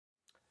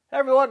Hey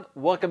everyone,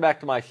 welcome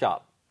back to my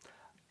shop.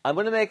 I'm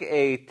going to make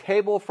a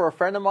table for a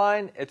friend of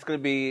mine. It's going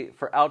to be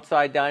for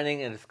outside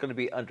dining and it's going to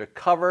be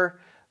undercover.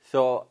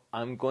 So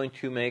I'm going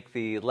to make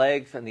the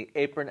legs and the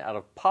apron out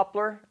of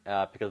poplar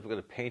because we're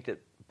going to paint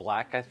it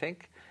black, I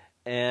think.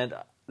 And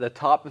the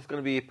top is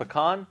going to be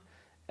pecan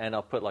and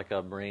I'll put like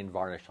a marine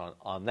varnish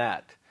on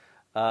that.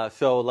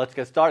 So let's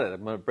get started.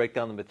 I'm going to break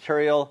down the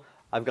material.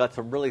 I've got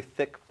some really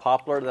thick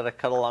poplar that I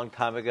cut a long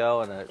time ago,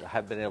 and I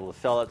haven't been able to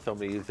sell it, so I'm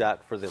going to use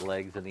that for the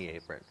legs and the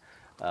apron.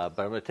 But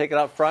I'm going to take it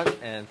out front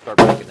and start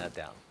breaking that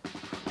down.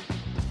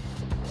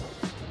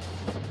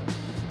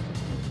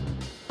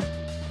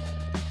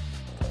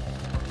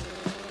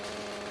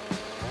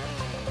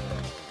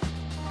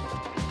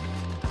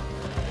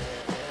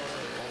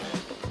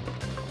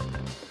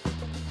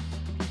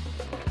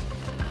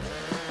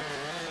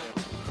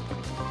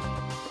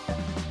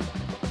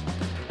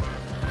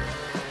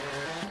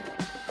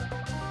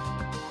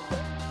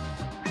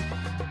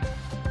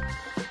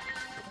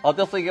 I'll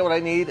definitely get what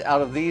I need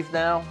out of these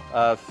now,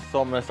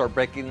 so I'm going to start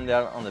breaking them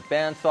down on the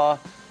bandsaw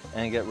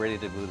and get ready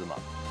to glue them up.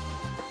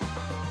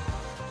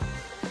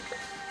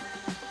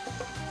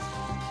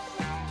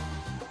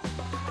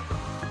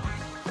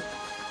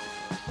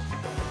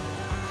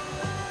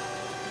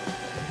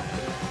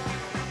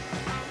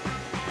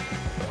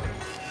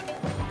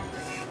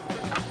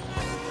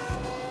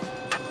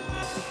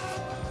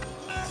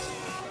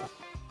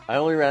 I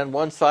only ran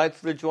one side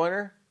through the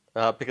joiner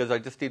because I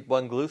just need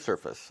one glue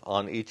surface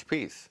on each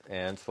piece.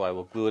 And so I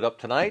will glue it up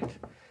tonight,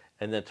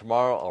 and then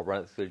tomorrow I'll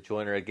run it through the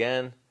joiner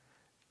again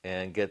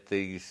and get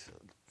these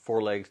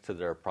four legs to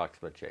their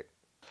approximate shape.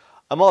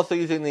 I'm also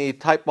using the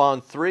Type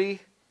Bond 3.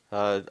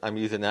 I'm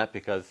using that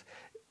because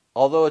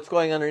although it's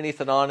going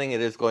underneath an awning,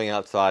 it is going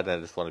outside, and I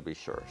just want to be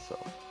sure. So.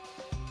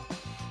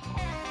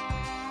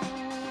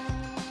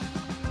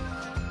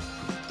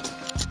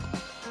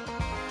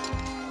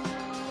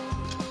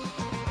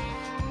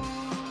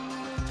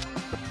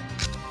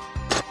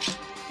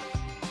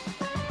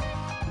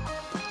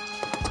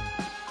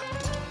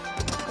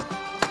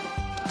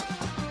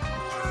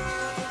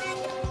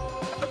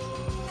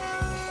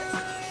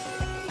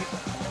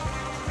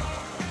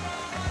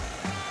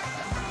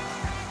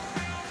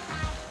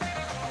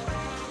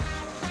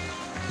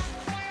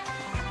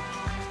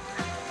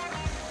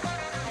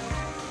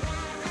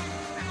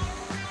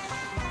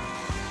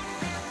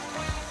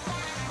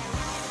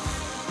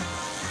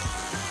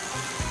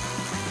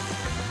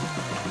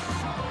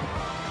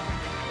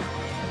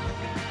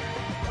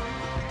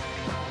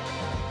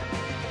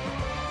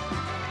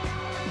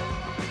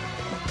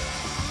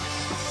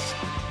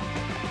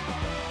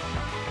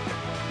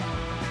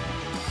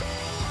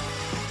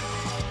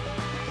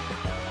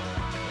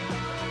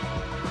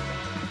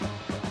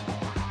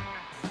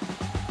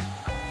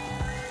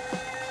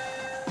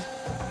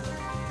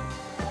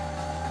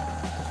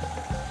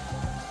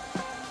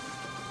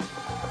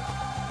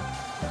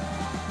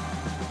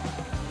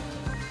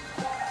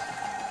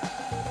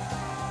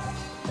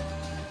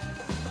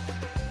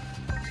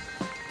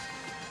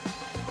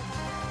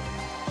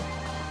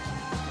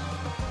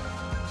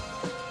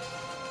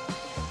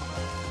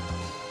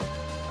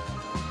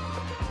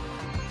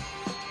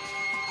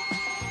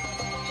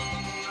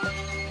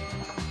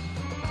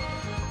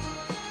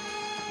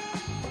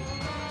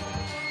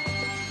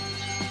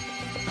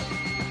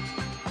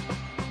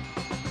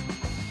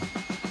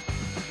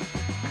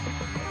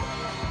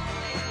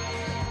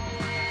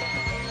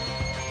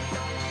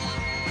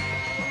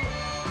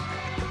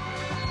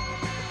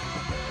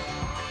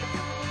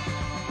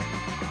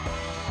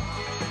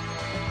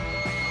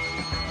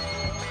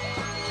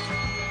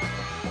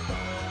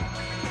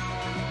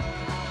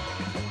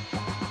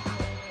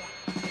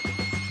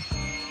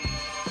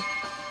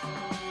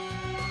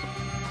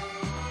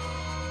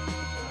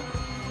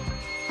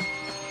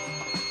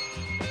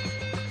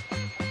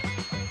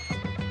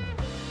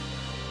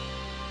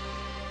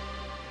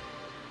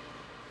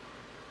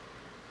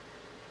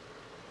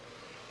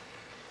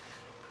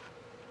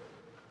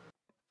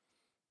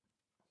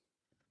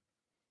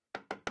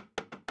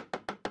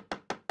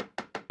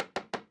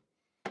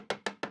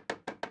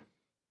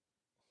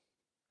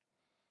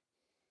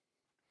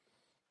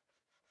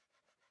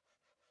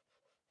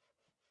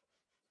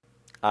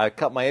 I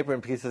cut my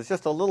apron pieces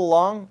just a little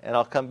long, and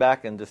I'll come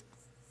back and just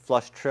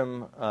flush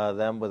trim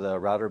them with a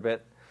router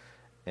bit.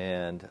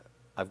 And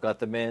I've got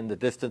them in. The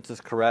distance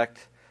is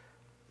correct.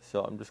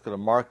 So I'm just going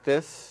to mark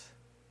this.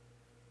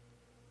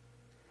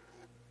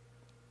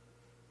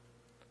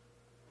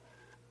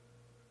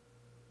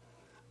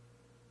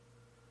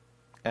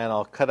 And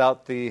I'll cut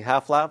out the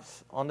half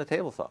laps on the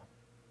table saw.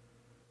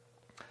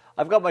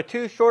 I've got my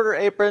two shorter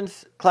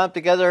aprons clamped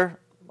together.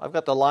 I've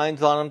got the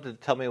lines on them to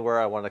tell me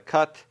where I want to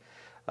cut.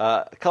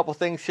 A couple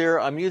things here.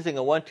 I'm using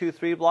a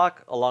 1-2-3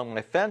 block along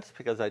my fence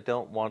because I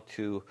don't want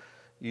to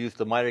use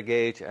the miter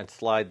gauge and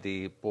slide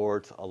the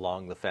boards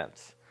along the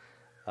fence.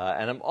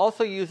 And I'm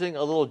also using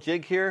a little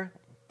jig here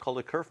called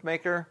a kerf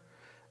maker.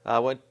 I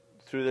went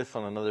through this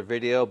on another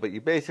video, but you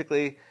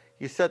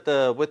set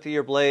the width of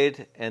your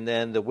blade and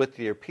then the width of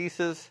your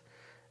pieces,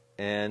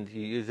 and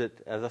you use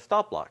it as a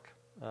stop block.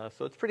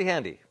 So it's pretty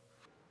handy.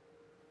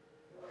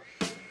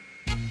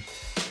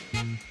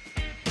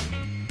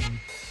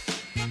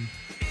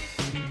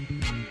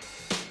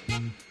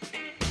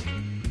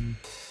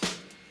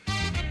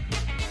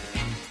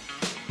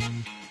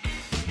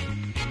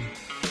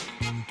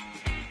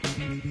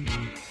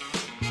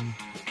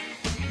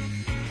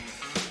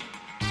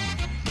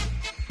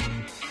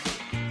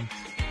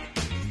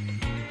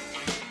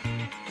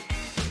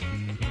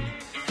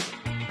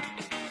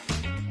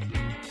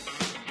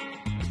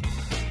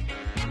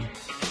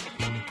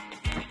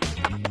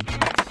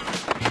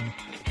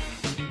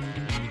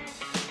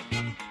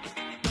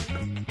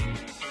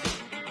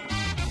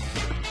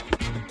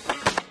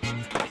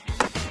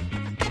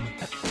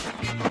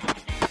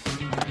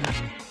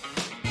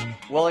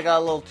 Well, I got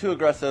a little too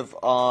aggressive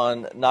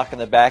on knocking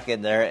the back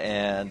in there,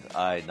 and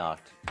I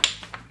knocked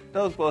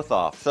those both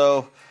off.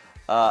 So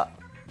I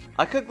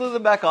could glue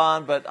them back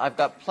on, but I've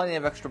got plenty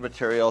of extra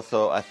material,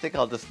 so I think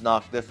I'll just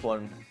knock this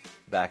one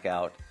back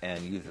out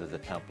and use it as a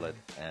template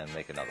and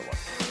make another one.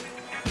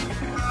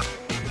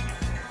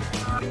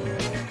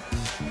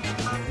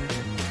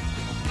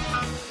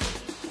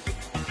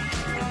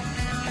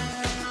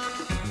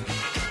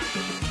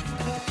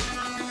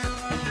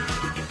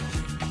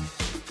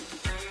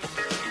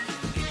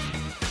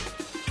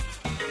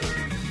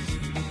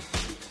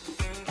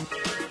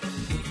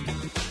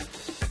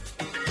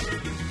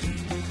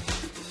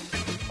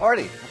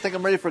 Alrighty, I think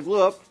I'm ready for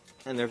glue up,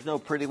 and there's no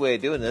pretty way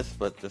of doing this,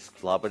 but just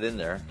glop it in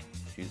there.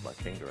 Just use my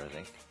finger, I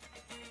think.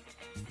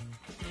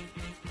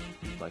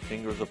 Use my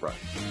finger as a brush.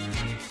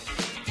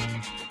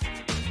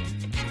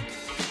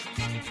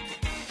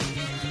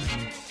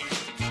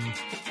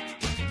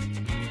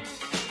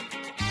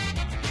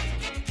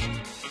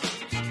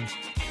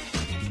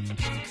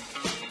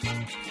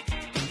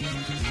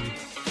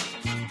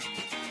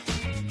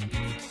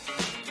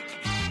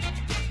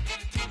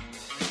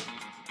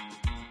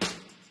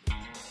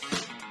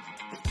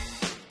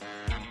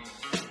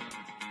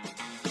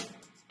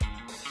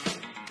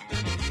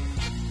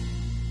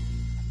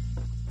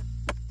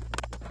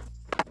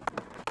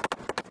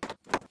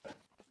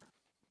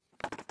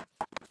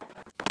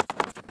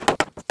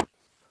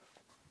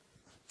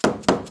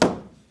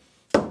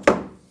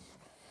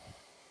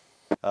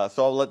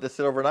 So I'll let this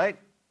sit overnight,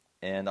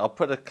 and I'll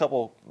put a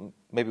couple,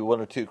 maybe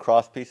one or two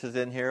cross pieces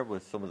in here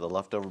with some of the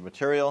leftover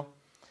material,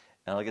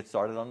 and I'll get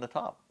started on the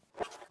top.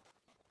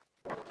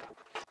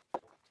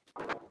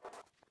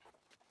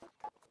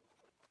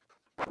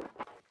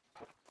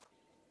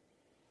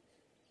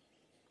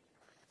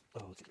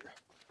 Oh dear.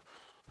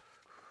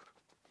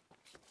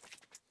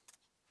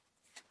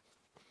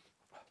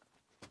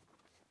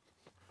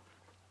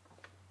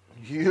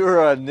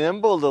 You're a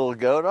nimble little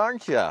goat,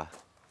 aren't you?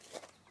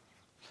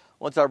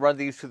 Once I run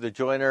these through the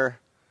joiner,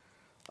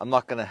 I'm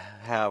not going to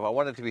have, I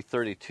want it to be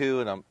 32,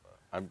 and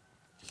I'm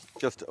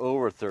just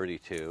over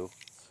 32.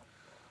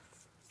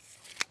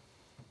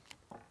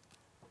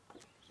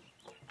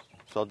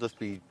 So I'll just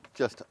be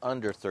just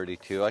under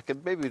 32. I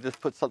could maybe just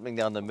put something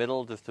down the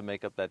middle just to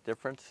make up that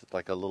difference,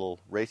 like a little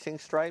racing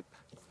stripe.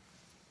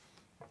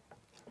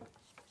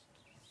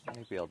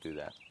 Maybe I'll do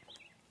that.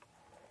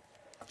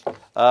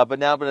 But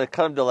now I'm going to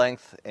cut them to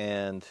length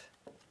and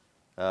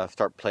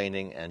start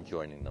planing and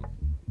joining them.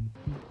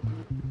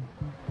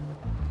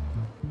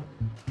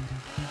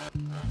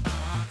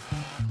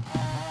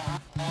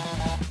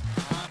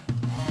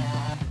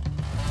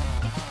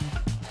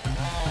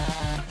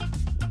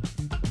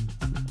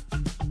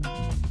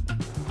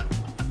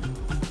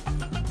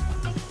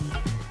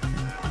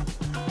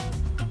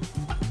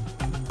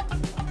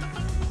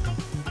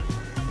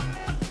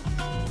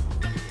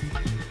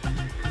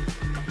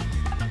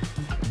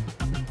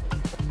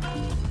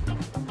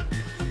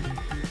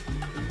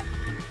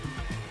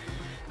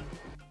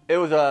 It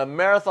was a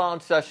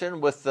marathon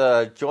session with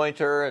the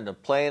jointer and the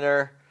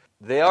planer.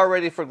 They are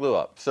ready for glue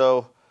up.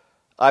 So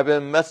I've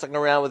been messing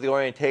around with the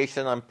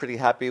orientation. I'm pretty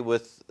happy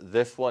with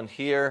this one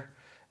here.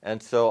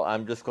 And so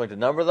I'm just going to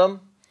number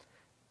them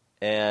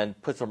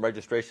and put some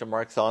registration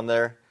marks on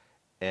there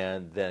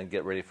and then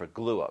get ready for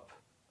glue up.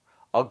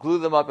 I'll glue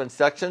them up in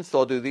sections. So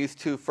I'll do these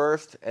two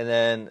first and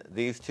then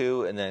these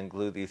two and then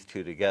glue these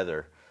two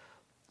together.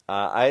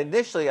 I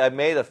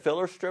made a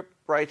filler strip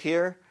right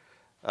here.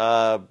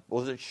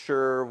 Wasn't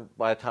sure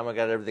by the time I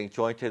got everything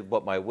jointed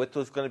what my width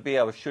was going to be.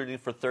 I was shooting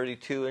for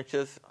 32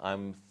 inches.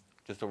 I'm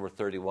just over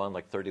 31,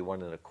 like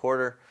 31 and a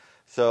quarter.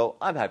 So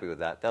I'm happy with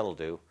that. That'll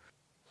do.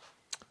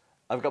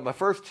 I've got my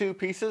first two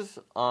pieces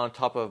on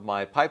top of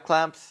my pipe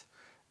clamps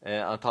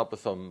and on top of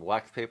some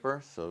wax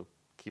paper. So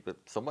keep it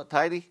somewhat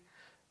tidy.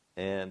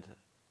 And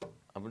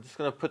I'm just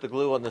going to put the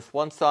glue on this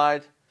one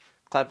side,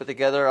 clamp it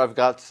together. I've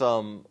got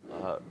some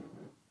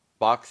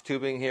box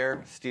tubing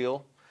here,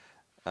 steel.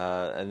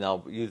 And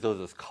I'll use those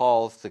as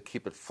cawls to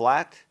keep it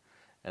flat,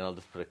 and I'll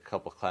just put a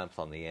couple clamps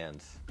on the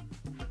ends.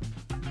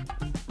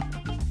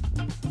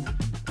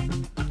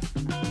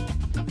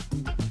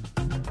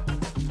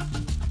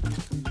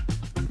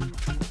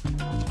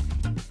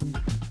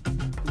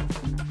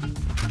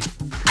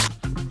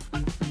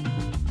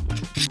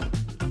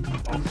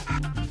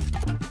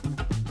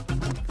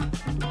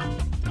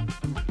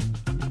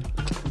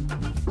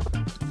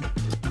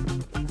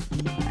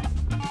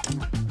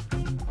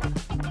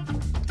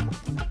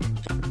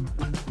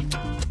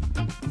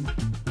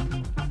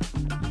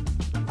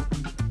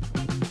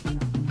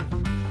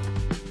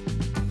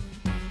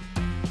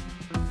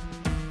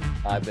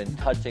 I've been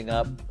touching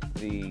up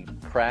the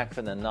cracks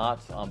and the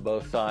knots on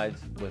both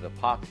sides with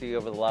epoxy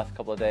over the last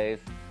couple of days.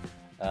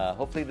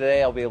 Hopefully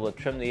today I'll be able to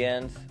trim the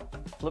ends,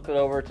 flip it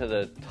over to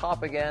the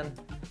top again,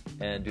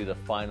 and do the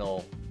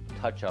final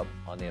touch-up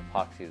on the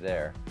epoxy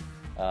there.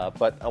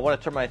 But I want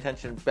to turn my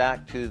attention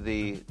back to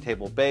the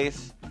table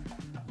base.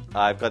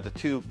 I've got the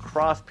two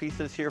cross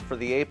pieces here for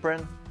the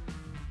apron.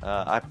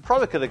 I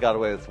probably could have got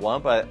away with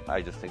one, but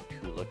I just think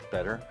two looks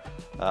better.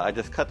 I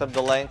just cut them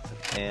to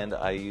length, and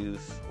I'm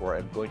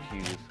going to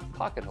use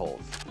pocket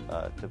holes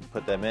to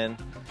put them in.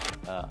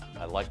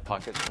 I like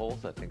pocket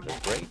holes. I think they're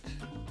great.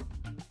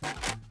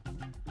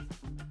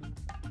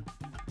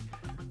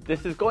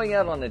 This is going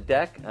out on a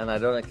deck, and I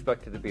don't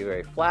expect it to be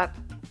very flat.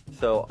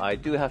 So I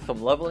do have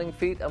some leveling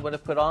feet I'm going to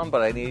put on,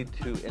 but I need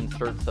to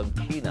insert some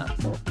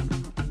T-nuts.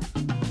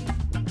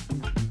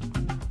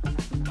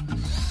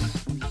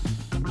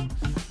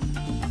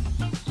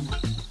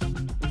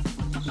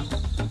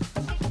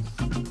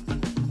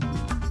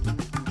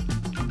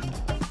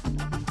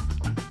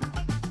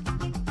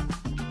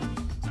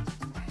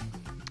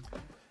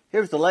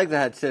 Here's the legs I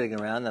had sitting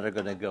around that are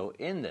going to go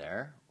in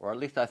there, or at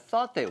least I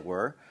thought they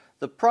were.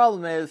 The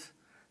problem is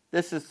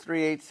this is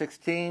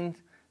 3/8/16,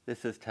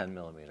 this is 10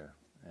 millimeter,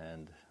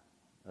 and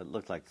it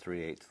looked like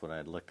 3/8 when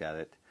I looked at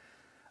it.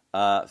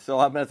 So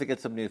I'm going to have to get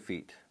some new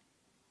feet.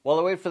 While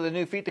I wait for the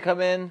new feet to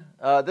come in,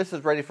 this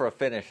is ready for a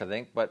finish, I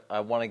think, but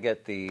I want to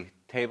get the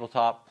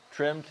tabletop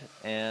trimmed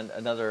and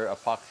another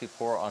epoxy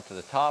pour onto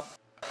the top.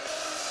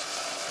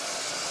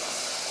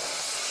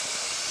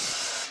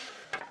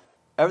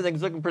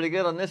 Everything's looking pretty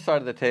good on this side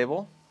of the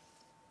table.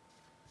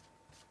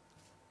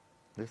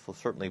 This will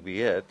certainly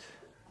be it.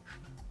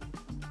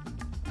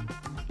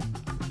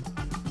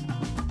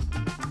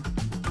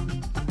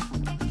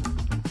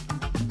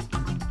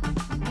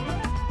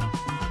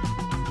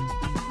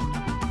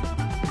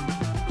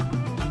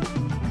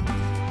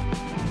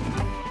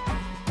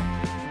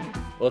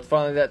 Well, it's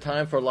finally that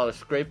time for a lot of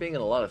scraping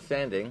and a lot of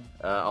sanding.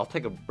 I'll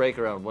take a break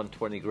around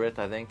 120 grit,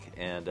 I think,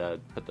 and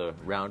put the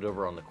round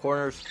over on the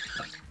corners,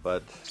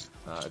 but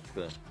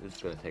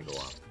it's gonna take a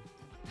while.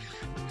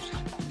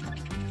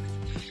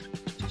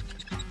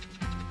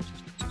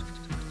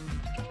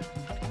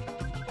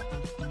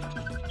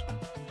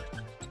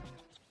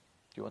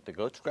 Do you want the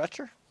goat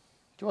scratcher? Do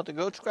you want the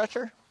goat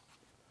scratcher?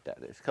 That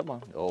is, come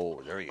on.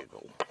 Oh, there you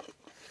go.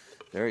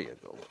 There you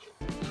go.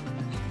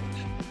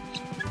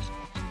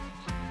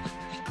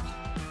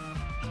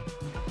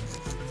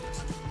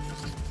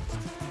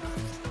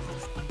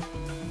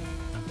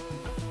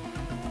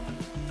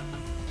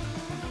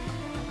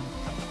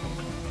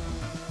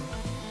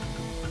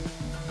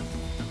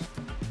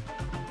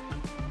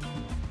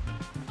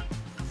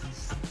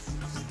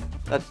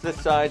 That's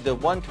this side, the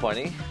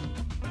 120. So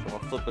I'll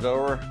flip it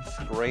over,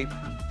 scrape,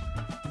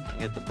 and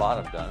get the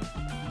bottom done.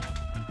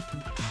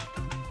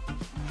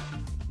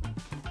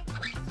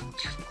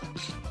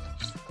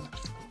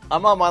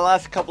 I'm on my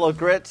last couple of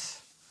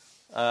grits.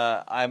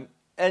 I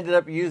ended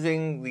up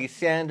using the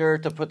sander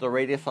to put the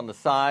radius on the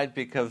side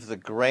because the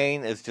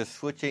grain is just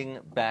switching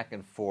back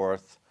and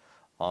forth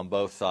on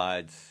both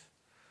sides,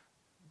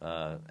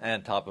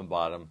 and top and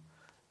bottom.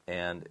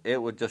 And it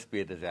would just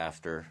be a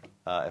disaster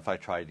if I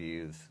tried to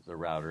use the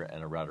router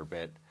and a router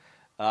bit.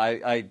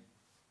 I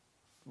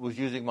was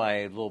using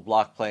my little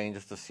block plane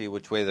just to see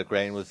which way the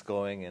grain was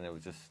going, and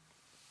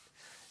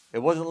it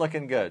wasn't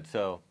looking good.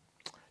 So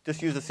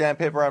just use the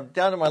sandpaper. I'm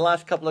down to my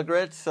last couple of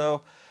grits,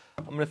 so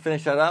I'm going to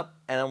finish that up.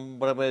 And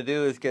what I'm going to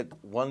do is get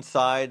one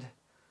side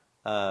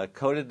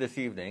coated this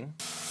evening.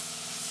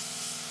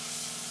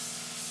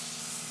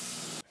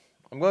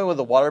 I'm going with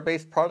a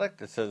water-based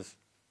product. It says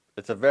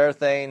it's a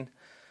Varathane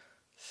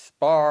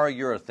Spar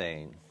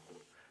Urethane,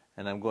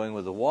 and I'm going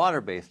with a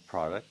water-based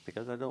product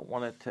because I don't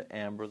want it to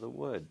amber the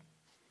wood.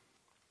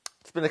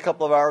 It's been a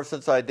couple of hours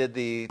since I did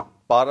the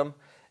bottom,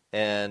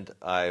 and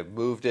I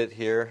moved it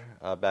here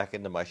back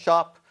into my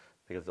shop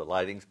because the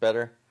lighting's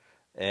better.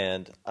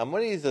 And I'm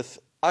going to use this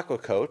Aqua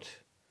Coat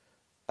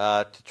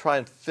to try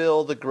and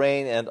fill the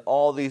grain and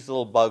all these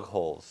little bug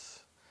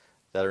holes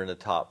that are in the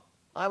top.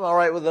 I'm all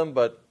right with them,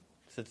 but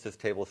since this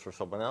table is for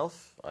someone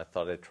else, I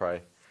thought I'd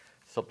try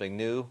something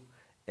new.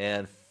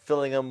 And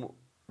filling them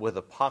with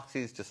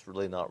epoxy is just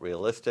really not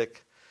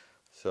realistic.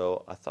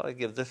 So I thought I'd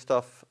give this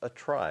stuff a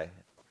try.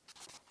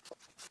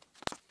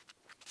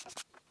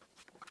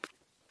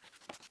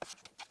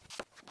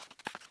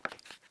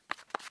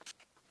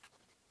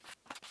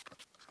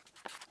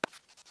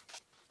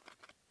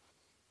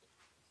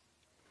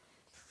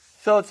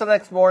 So it's the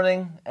next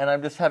morning, and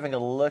I'm just having a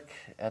look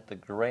at the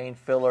grain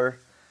filler.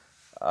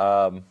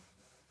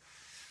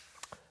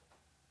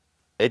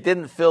 It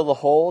didn't fill the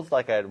holes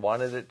like I had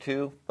wanted it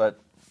to, but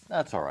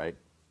that's all right.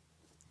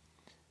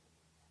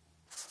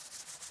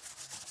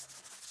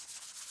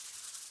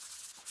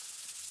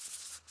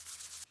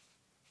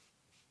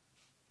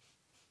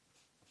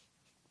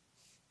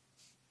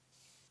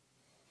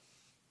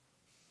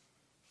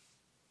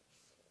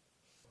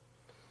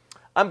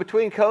 I'm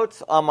between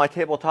coats on my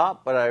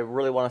tabletop, but I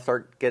really want to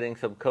start getting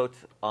some coats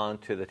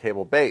onto the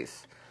table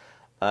base.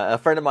 A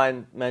friend of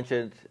mine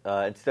mentioned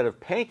instead of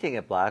painting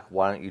it black,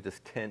 why don't you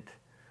just tint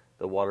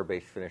the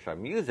water-based finish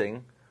I'm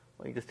using?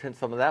 Well, you just tint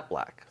some of that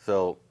black.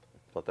 So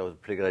I thought that was a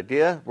pretty good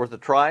idea, worth a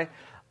try.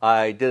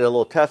 I did a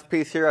little test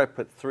piece here. I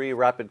put 3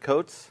 rapid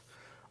coats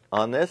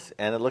on this,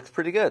 and it looks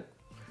pretty good.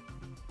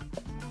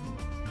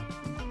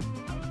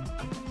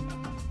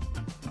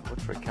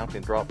 Looks like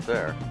counting drops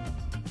there.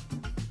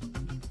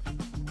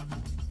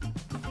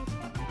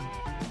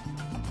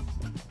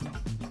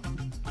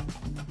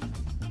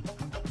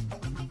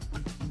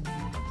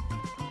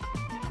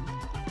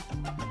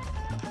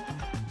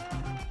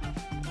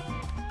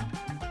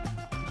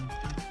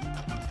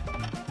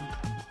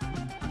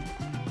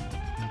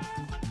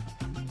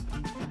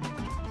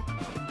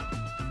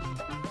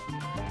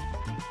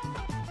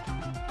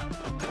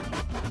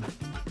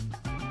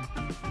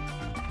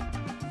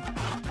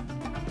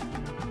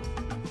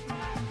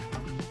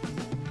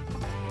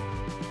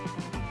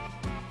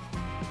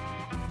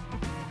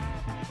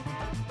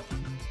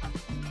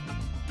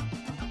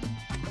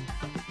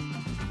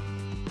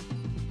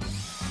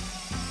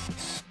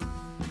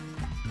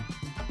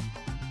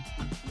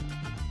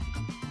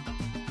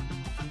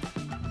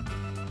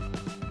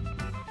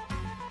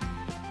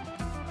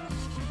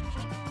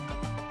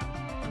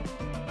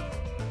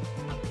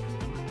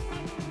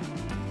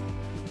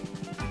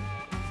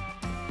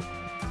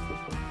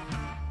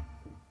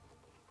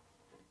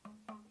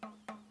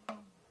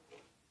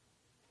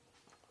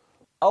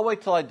 I'll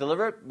wait till I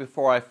deliver it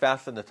before I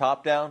fasten the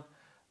top down,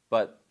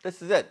 but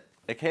this is it.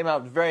 It came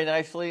out very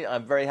nicely.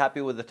 I'm very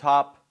happy with the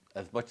top,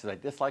 as much as I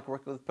dislike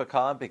working with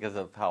pecan because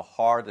of how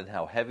hard and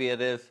how heavy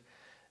it is.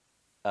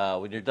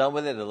 When you're done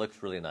with it, it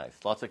looks really nice.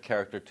 Lots of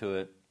character to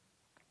it.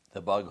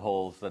 The bug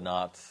holes, the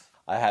knots.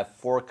 I have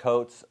 4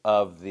 coats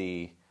of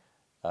the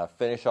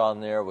finish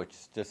on there, which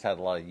just had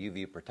a lot of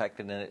UV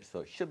protectant in it, so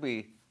it should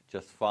be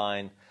just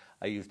fine.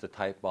 I used the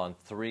Type Bond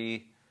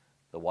 3,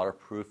 the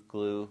waterproof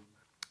glue.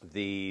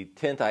 The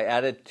tint I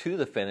added to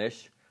the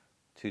finish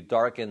to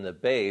darken the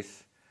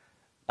base.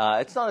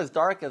 It's not as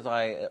dark as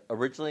I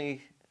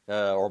originally,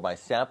 or my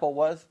sample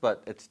was,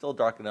 but it's still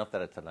dark enough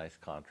that it's a nice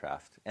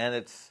contrast. And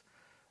it's,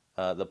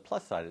 the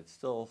plus side, it's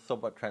still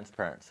somewhat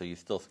transparent, so you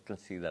still can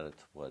see that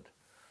it's wood.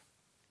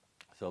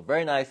 So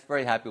very nice,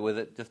 very happy with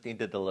it. Just need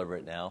to deliver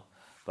it now.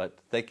 But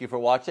thank you for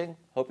watching.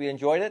 Hope you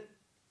enjoyed it,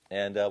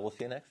 and we'll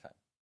see you next time.